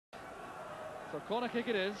So corner kick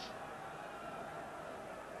it is.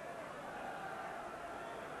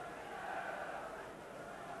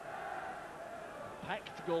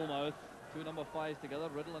 Packed goal mouth. Two number 5s together,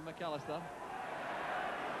 Riddle and McAllister.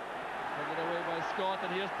 Taken away by Scott,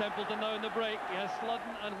 and here's Templeton now in the break. He has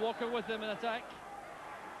Sludden and Walker with him in attack.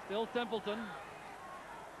 Still Templeton.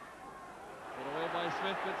 Put away by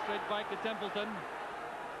Smith, but straight back to Templeton.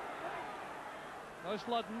 Now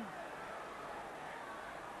Sludden.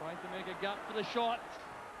 Trying to make a gap for the shot.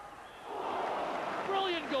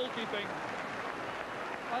 Brilliant goalkeeping.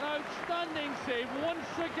 An outstanding save once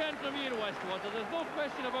again from Ian Westwater. There's no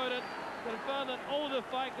question about it. Dunfermline owe the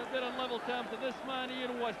fact that they're in level terms to this man,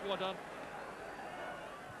 Ian Westwater.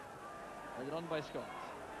 And run by Scott.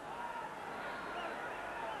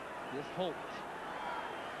 Here's Holt.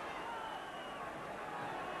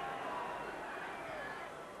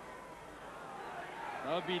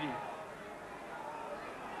 Now Beattie.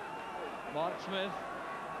 Mark Smith.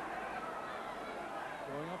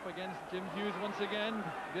 Going up against Jim Hughes once again.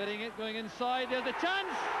 Getting it, going inside. There's the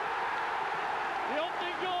chance! The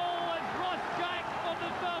opening goal is Ross Jack from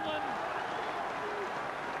Dunfermline.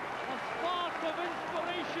 A spark of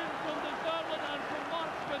inspiration from Dunfermline and from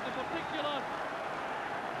Mark Smith in particular.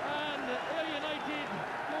 And Ayr United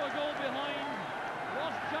go a goal behind.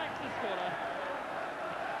 Ross Jack's the scorer.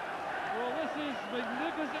 Well, this is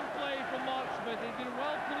magnificent play from Mark Smith. He's been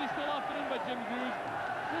well policed all afternoon by Jim Hughes.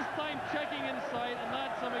 This time checking inside, and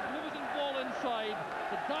that's a magnificent ball inside.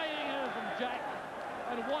 The diving here from Jack,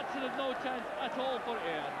 and Watson has no chance at all for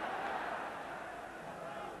Ayr.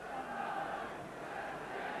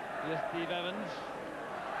 Here's Steve Evans.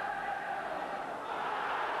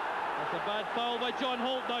 That's a bad foul by John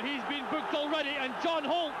Holt. Now he's been booked already, and John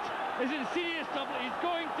Holt is in serious trouble. He's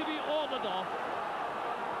going to be ordered off.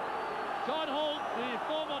 John Holt, the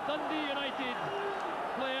former Dundee United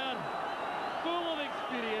player, full of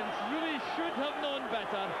experience, really should have known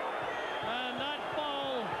better. And that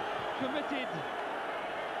foul committed,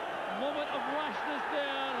 moment of rashness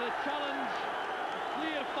there, the challenge,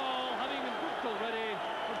 clear foul, having been booked already.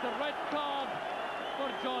 It's a red card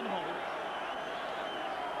for John Holt.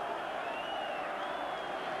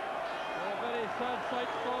 A very sad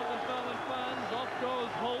sight for the Dunfermline fans. Off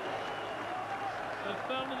goes Holt.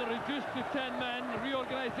 Dunfermline are reduced to 10 men. The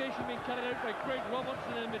reorganisation being carried out by Craig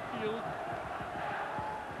Robertson in midfield.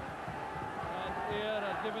 And Ayr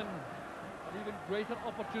are given an even greater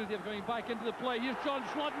opportunity of going back into the play. Here's John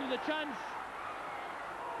Sludden with a chance.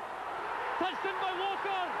 Touched in by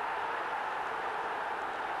Walker.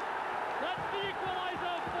 That's the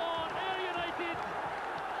equaliser for Ayr United.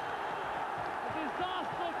 A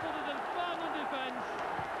disaster for the Dunfermline defence.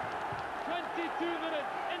 22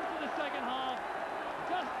 minutes into the second half.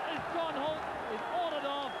 Just as John Holt is ordered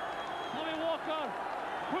off, Louis Walker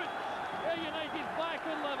puts Ayr United back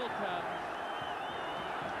on level terms.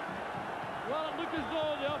 Well, it looked as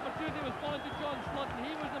though the opportunity was falling to John Sludden.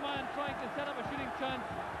 He was the man trying to set up a shooting chance,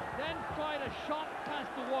 then tried a sharp pass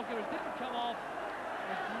to Walker. It didn't come off.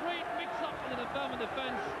 A great mix-up in the Dunfermline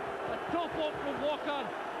defence. A top up from Walker,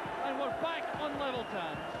 and we're back on level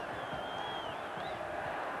terms.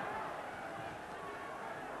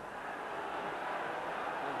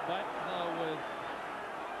 Back now with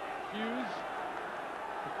Hughes,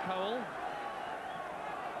 to Cowell.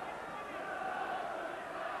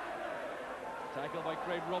 Tackled by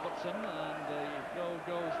Craig Robertson, and the throw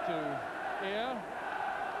goes to Ayr.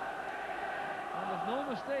 And there's no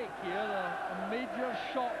mistake here, a major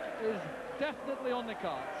shock is definitely on the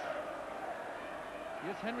cards.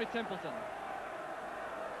 Here's Henry Templeton.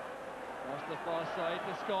 Across the far side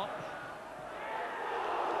to Scott.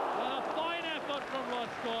 And a fine effort from Ross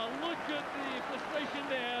Scott. Look at the frustration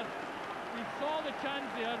there. He saw the chance,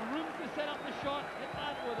 he had room to set up the shot, hit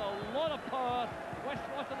that with a lot of power.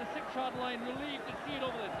 Westwater on the 6-yard line, relieved to see it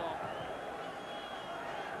over the top.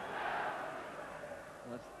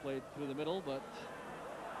 That's played through the middle, but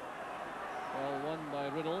well won by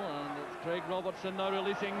Riddle, and it's Craig Robertson now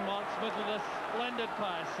releasing Mark Smith with a splendid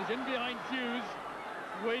pass. He's in behind Hughes,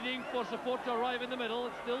 waiting for support to arrive in the middle.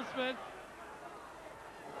 It's still Smith.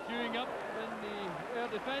 Queuing up in the Ayr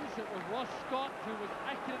defence, it was Ross Scott who was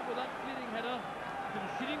accurate with that clearing header,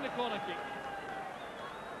 conceding the corner kick.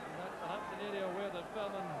 And that's perhaps an area where the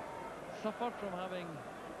Dunfermline suffered from having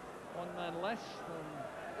one man less than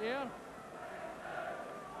Ayr.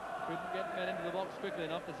 Couldn't get men into the box quickly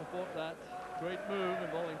enough to support that great move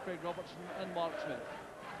involving Craig Robertson and Mark Smith.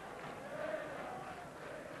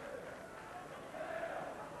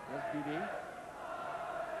 There's BD.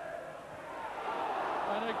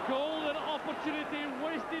 And a golden opportunity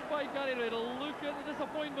wasted by Gary Riddle. Look at the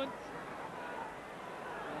disappointment.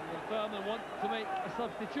 And the Dunfermline want to make a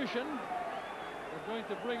substitution. They're going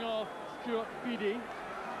to bring off Stuart Beattie.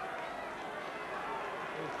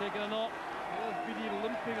 He's taken a knock. There's Beattie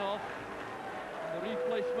limping off. The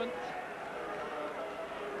replacement.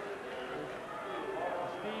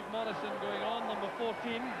 Steve Morrison going on, number 14.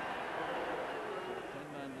 10-man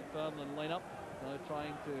Dunfermline lineup, now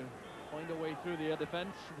trying to find a way through the air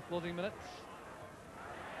defence in the closing minutes.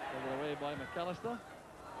 Taken away by McAllister.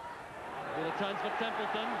 With a chance for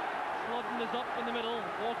Templeton. Slodden is up in the middle.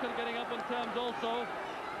 Walker getting up on terms also.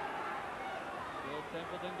 Still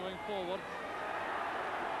Templeton going forward.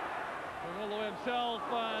 Going all the way himself,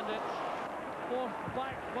 and it's forced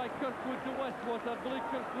back by Kirkwood to Westwater. Billy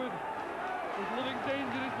Kirkwood is living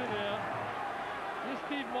dangerously there. Here's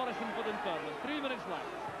Steve Morrison for Dunfermline. 3 minutes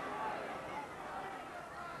left.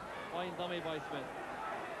 Fine dummy by Smith.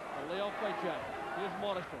 A layoff by Jack. Here's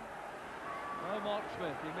Morrison. Now Mark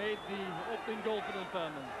Smith. He made the opening goal for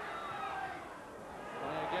Dunfermline.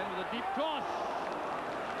 And again with a deep cross.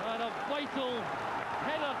 And a vital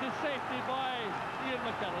header to safety by Ian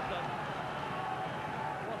McAllister.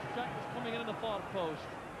 Ross Jack was coming in the far post.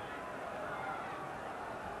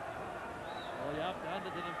 Well, you have to hand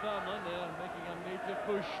it to Dunfermline. They are making a major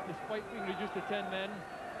push despite being reduced to 10 men.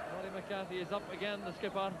 Roddy McCarthy is up again, the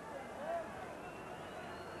skipper.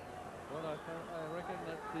 Well, I reckon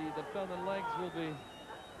that the Dunfermline legs will be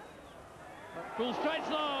full stretch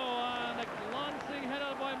now, and a glancing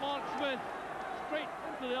header by Mark Smith straight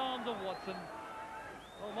into the arms of Watson.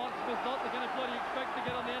 Well, Mark Smith's not the kind of player you expect to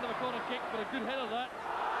get on the end of a corner kick, but a good header that.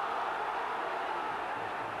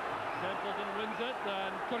 Templeton wins it,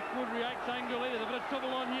 and Kirkwood reacts angrily. There's a bit of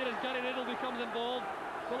trouble on here as Gary Riddle becomes involved.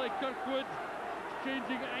 Billy Kirkwood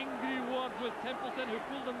exchanging angry words with Templeton, who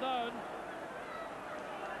pulled him down.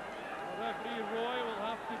 The referee Roy will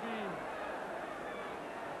have to be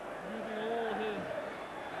using all his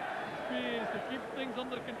experience to keep things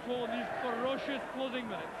under control in these ferocious closing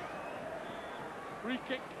minutes. Free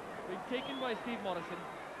kick being taken by Steve Morrison.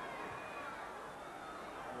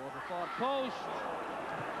 Over the far post.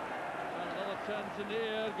 And another chance in the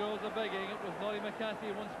air goes a begging. It was Norrie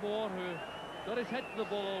McCarthy once more who got his head to the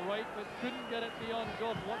ball all right, but couldn't get it beyond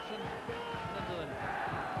Gordon Watson.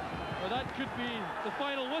 Well, that could be the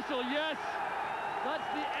final whistle, yes. That's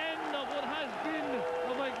the end of what has been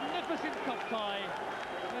a magnificent cup tie.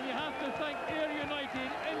 And you have to thank Ayr United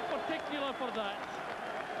in particular for that.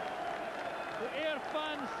 The Ayr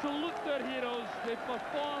fans salute their heroes. They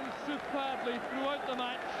performed superbly throughout the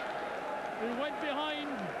match. They went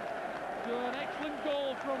behind to an excellent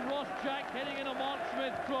goal from Ross Jack heading in a Mark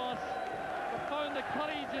Smith cross, but found the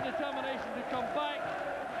courage and determination to come back,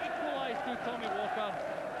 equalise to Tommy Walker.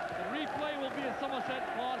 The replay will be in Somerset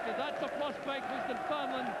Park, and that's a prospect which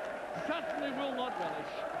Dunfermline certainly will not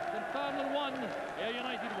relish. Dunfermline 1, Ayr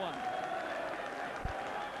United 1.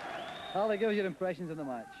 Ali, give us your impressions of the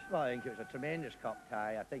match. Well, I think it was a tremendous cup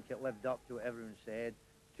tie. I think it lived up to what everyone said.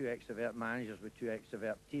 Two Extrovert managers with two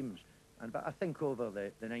Extrovert teams. But I think over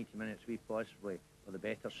the 90 minutes we possibly were the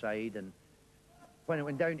better side, and when it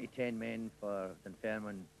went down to 10 men for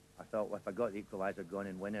Dunfermline, I thought, well, if I got the equaliser, I'd go on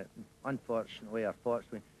and win it. Unfortunately, or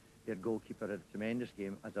fortunately, their goalkeeper had a tremendous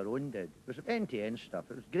game, as our own did. It was end-to-end stuff.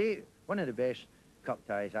 It was great. One of the best cup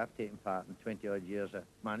ties I've taken part in 20-odd years of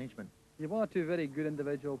management. You've one or two very good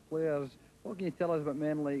individual players. What can you tell us about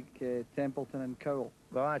men like Templeton and Cowell?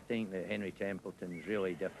 Well, I think that Henry Templeton's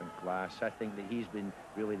really different class. I think that he's been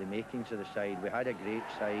really the makings of the side. We had a great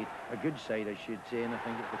side, a good side, I should say, and I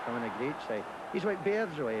think it's becoming a great side. He's like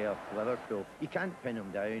Beardsley of Liverpool. You can't pin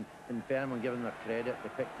him down. And Fairman, give him their credit, they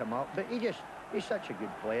picked him up. But he's such a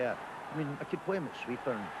good player. I mean, I could play him at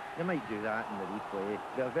sweeper, and they might do that in the replay.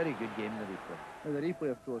 They're a very good game in the replay. Well, the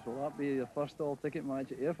replay, of course, will that be your first all-ticket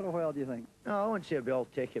match at Ayr for a while, do you think? No, I won't say it'll be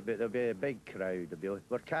all-ticket, but there'll be a big crowd.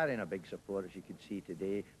 We're carrying a big support, as you can see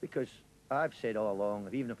today, because I've said all along,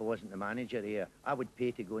 even if I wasn't the manager here, I would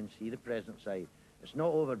pay to go and see the present side. It's not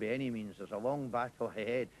over by any means. There's a long battle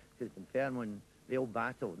ahead, because Dunfermline, they'll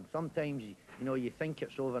battle. And sometimes, you think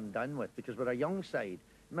it's over and done with, because we're a young side.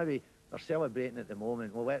 Maybe they're celebrating at the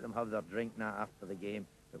moment. We'll let them have their drink now after the game.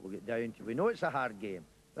 But we'll get down to. We know it's a hard game,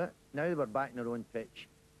 but now we're back in our own pitch.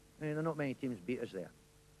 I mean, there are not many teams beat us there.